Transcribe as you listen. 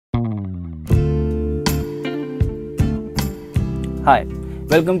Hi,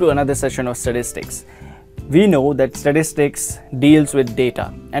 welcome to another session of statistics. We know that statistics deals with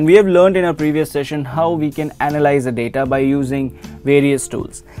data, and we have learned in our previous session how we can analyze the data by using various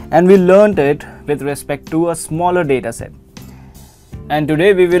tools, and we learned it with respect to a smaller data set. And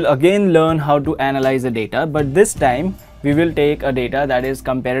today we will again learn how to analyze the data, but this time we will take a data that is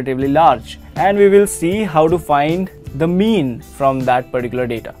comparatively large, and we will see how to find the mean from that particular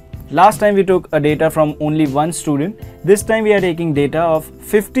data. Last time we took a data from only one student. This time we are taking data of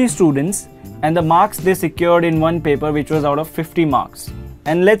 50 students and the marks they secured in one paper, which was out of 50 marks.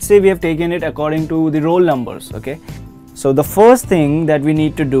 And let's say we have taken it according to the roll numbers, okay? So the first thing that we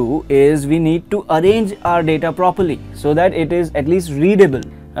need to do is we need to arrange our data properly so that it is at least readable.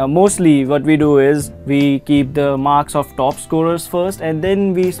 Mostly what we do is we keep the marks of top scorers first, and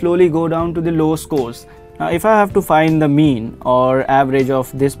then we slowly go down to the low scores. Now, if I have to find the mean or average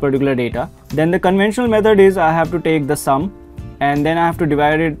of this particular data, then the conventional method is I have to take the sum and then I have to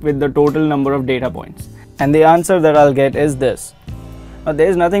divide it with the total number of data points. And the answer that I'll get is this. Now, there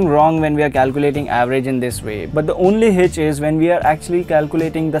is nothing wrong when we are calculating average in this way, but the only hitch is when we are actually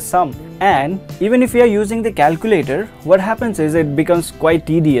calculating the sum. And even if we are using the calculator, what happens is it becomes quite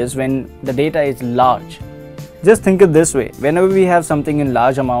tedious when the data is large. Just think it this way, whenever we have something in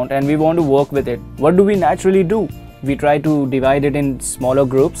large amount and we want to work with it, what do we naturally do? We try to divide it in smaller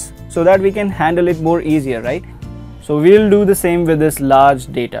groups so that we can handle it more easier, right? So we'll do the same with this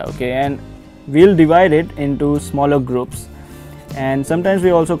large data, okay? And we'll divide it into smaller groups, and sometimes we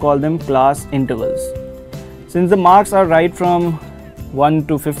also call them class intervals. Since the marks are right from 1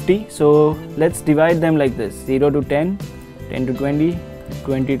 to 50, so let's divide them like this: 0 to 10, 10 to 20,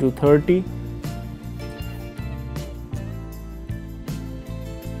 20 to 30.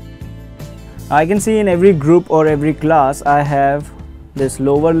 I can see in every group or every class I have this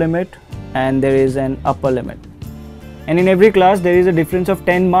lower limit and there is an upper limit. And in every class there is a difference of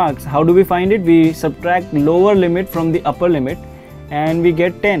 10 marks. How do we find it? We subtract lower limit from the upper limit and we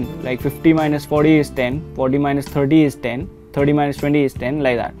get 10. Like 50 minus 40 is 10, 40 minus 30 is 10, 30 minus 20 is 10,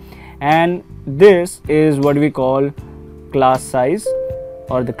 like that. And this is what we call class size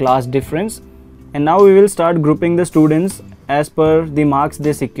or the class difference. And now we will start grouping the students as per the marks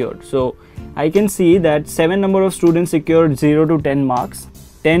they secured. So I can see that 7 number of students secured 0 to 10 marks,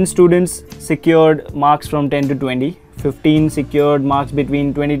 10 students secured marks from 10 to 20, 15 secured marks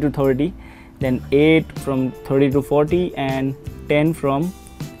between 20 to 30, then 8 from 30 to 40, and 10 from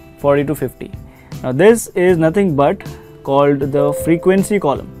 40 to 50. Now this is nothing but called the frequency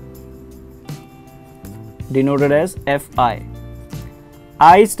column, denoted as Fi.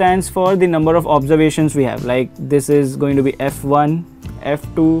 I stands for the number of observations we have, like this is going to be F1,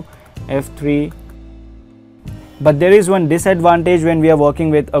 F2, F3. But there is one disadvantage when we are working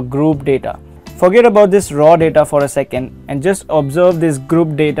with a group data. Forget about this raw data for a second and just observe this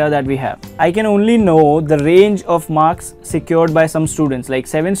group data that we have. I can only know the range of marks secured by some students, like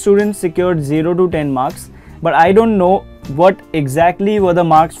 7 students secured 0 to 10 marks, but I don't know what exactly were the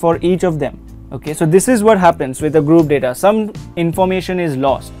marks for each of them. Okay, so this is what happens with the group data. Some information is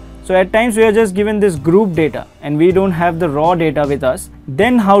lost. So at times we are just given this group data and we don't have the raw data with us.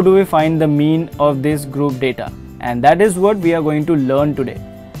 Then how do we find the mean of this group data? And that is what we are going to learn today.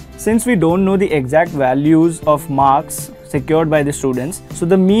 Since we don't know the exact values of marks secured by the students, so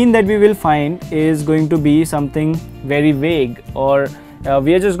the mean that we will find is going to be something very vague, or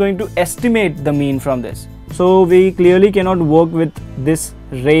we are just going to estimate the mean from this. So we clearly cannot work with this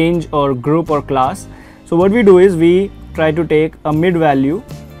range or group or class. So what we do is we try to take a mid value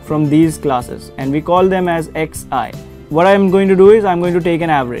from these classes and we call them as xi. What I am going to do is I am going to take an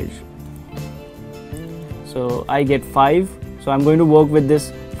average. So I get 5. So I am going to work with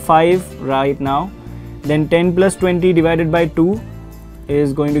this 5 right now. Then 10 plus 20 divided by 2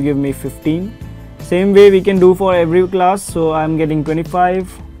 is going to give me 15. Same way we can do for every class. So I am getting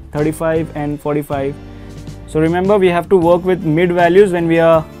 25, 35 and 45. So remember, we have to work with mid values when we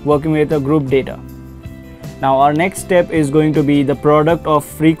are working with a group data. Now our next step is going to be the product of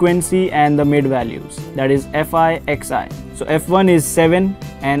frequency and the mid values, that is Fi xi. So F1 is 7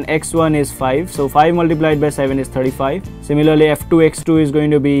 and x1 is 5. So 5 multiplied by 7 is 35. Similarly F2 x2 is going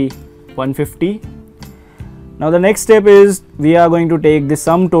to be 150. Now the next step is we are going to take the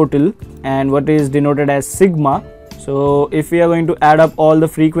sum total and what is denoted as sigma. So if we are going to add up all the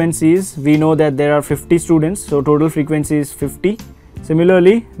frequencies, we know that there are 50 students, so total frequency is 50.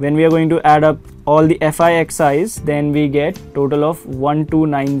 Similarly, when we are going to add up all the Fi xi's, then we get total of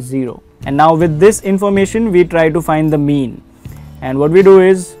 1290. And now with this information we try to find the mean, and what we do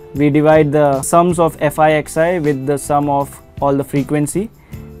is we divide the sums of Fi xi with the sum of all the frequency,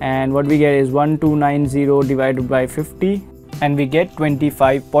 and what we get is 1290 divided by 50, and we get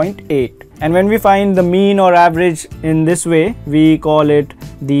 25.8. And when we find the mean or average in this way, we call it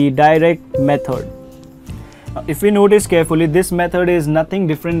the direct method. If we notice carefully, this method is nothing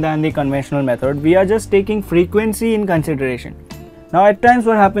different than the conventional method. We are just taking frequency in consideration. Now at times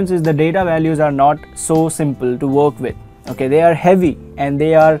what happens is the data values are not so simple to work with. Okay, they are heavy and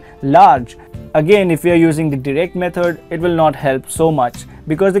they are large. Again, if we are using the direct method, it will not help so much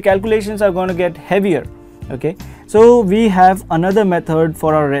because the calculations are going to get heavier. Okay, so we have another method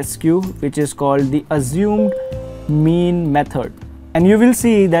for our rescue, which is called the assumed mean method. And you will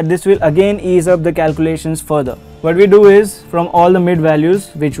see that this will again ease up the calculations further. What we do is, from all the mid values,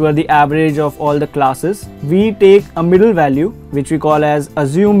 which were the average of all the classes, we take a middle value, which we call as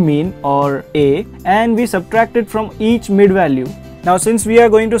assumed mean or A, and we subtract it from each mid value. Now since we are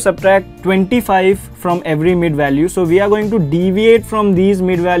going to subtract 25 from every mid value, so we are going to deviate from these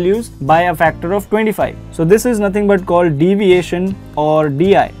mid values by a factor of 25. So this is nothing but called deviation or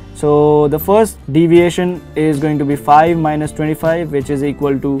DI. So the first deviation is going to be 5 minus 25, which is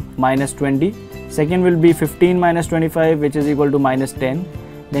equal to minus 20. Second will be 15 minus 25, which is equal to minus 10.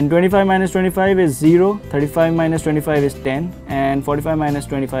 Then 25 minus 25 is 0, 35 minus 25 is 10, and 45 minus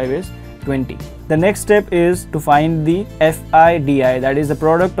 25 is 20. The next step is to find the FIDI, that is the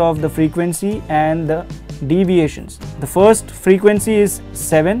product of the frequency and the deviations. The first frequency is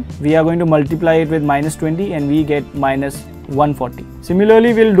 7. We are going to multiply it with minus 20 and we get minus 140.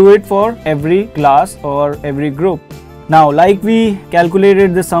 Similarly, we'll do it for every class or every group. Now, like we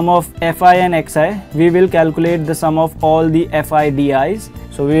calculated the sum of Fi and Xi, we will calculate the sum of all the FIDIs.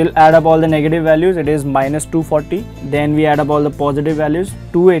 So we will add up all the negative values, it is minus 240. Then we add up all the positive values,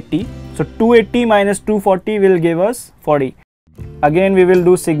 280. So 280 minus 240 will give us 40. Again, we will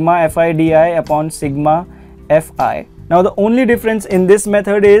do sigma FIDI upon sigma Fi. Now the only difference in this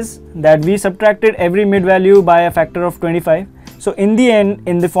method is that we subtracted every mid value by a factor of 25. So in the end,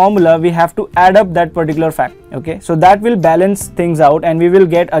 in the formula, we have to add up that particular fact. Okay, so that will balance things out and we will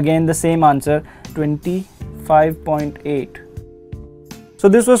get again the same answer, 25.8. So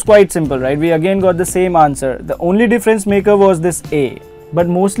this was quite simple, right? We again got the same answer. The only difference maker was this A. But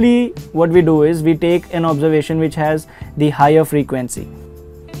mostly what we do is we take an observation which has the higher frequency.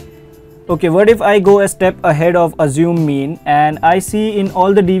 Okay, what if I go a step ahead of assumed mean and I see in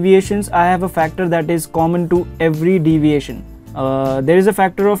all the deviations I have a factor that is common to every deviation. There is a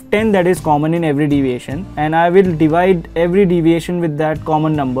factor of 10 that is common in every deviation, and I will divide every deviation with that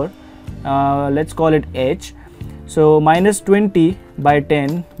common number. Let's call it h. So minus 20 by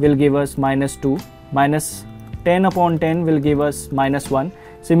 10 will give us minus 2, minus 10 upon 10 will give us minus 1.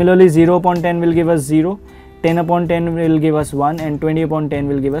 Similarly, 0 upon 10 will give us 0, 10 upon 10 will give us 1, and 20 upon 10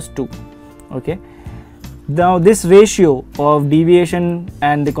 will give us 2. Okay. Now this ratio of deviation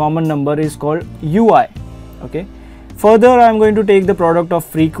and the common number is called UI. Okay. Further, I am going to take the product of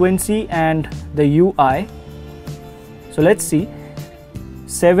frequency and the UI. So let's see.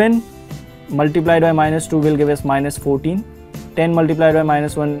 7 multiplied by minus 2 will give us minus 14. 10 multiplied by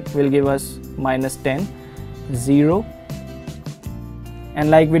minus 1 will give us minus 10. 0. And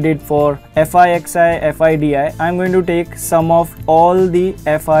like we did for FIXI, FIDI, I am going to take sum of all the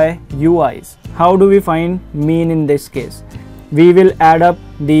FIUIs. How do we find mean in this case? We will add up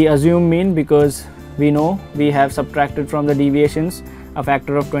the assumed mean because we know we have subtracted from the deviations a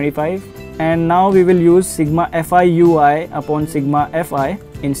factor of 25, and now we will use sigma FIUI upon sigma FI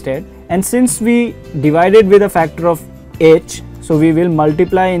instead. And since we divided with a factor of h, so we will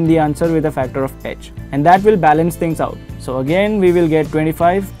multiply in the answer with a factor of h, and that will balance things out. So again we will get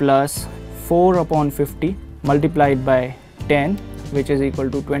 25 plus 4 upon 50 multiplied by 10, which is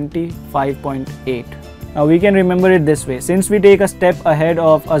equal to 25.8. Now we can remember it this way, since we take a step ahead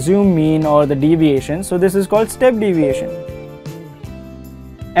of assumed mean or the deviation, so this is called step deviation.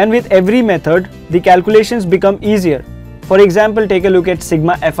 And with every method, the calculations become easier. For example, take a look at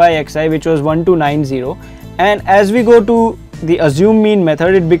sigma FIXI, which was 1290, and as we go to the assumed mean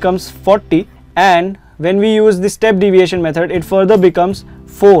method, it becomes 40, and when we use the step deviation method, it further becomes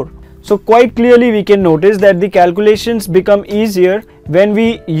 4. So quite clearly we can notice that the calculations become easier when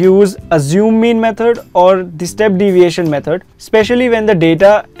we use assumed mean method or the step deviation method, especially when the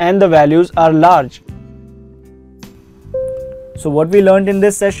data and the values are large. So what we learned in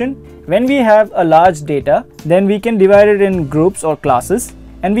this session, when we have a large data, then we can divide it in groups or classes,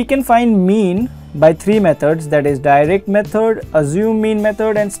 and we can find mean by 3 methods, that is direct method, assumed mean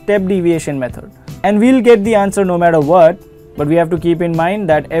method, and step deviation method. And we'll get the answer no matter what, but we have to keep in mind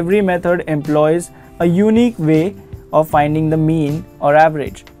that every method employs a unique way of finding the mean or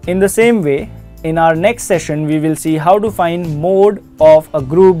average. In the same way, in our next session, we will see how to find mode of a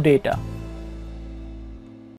group data.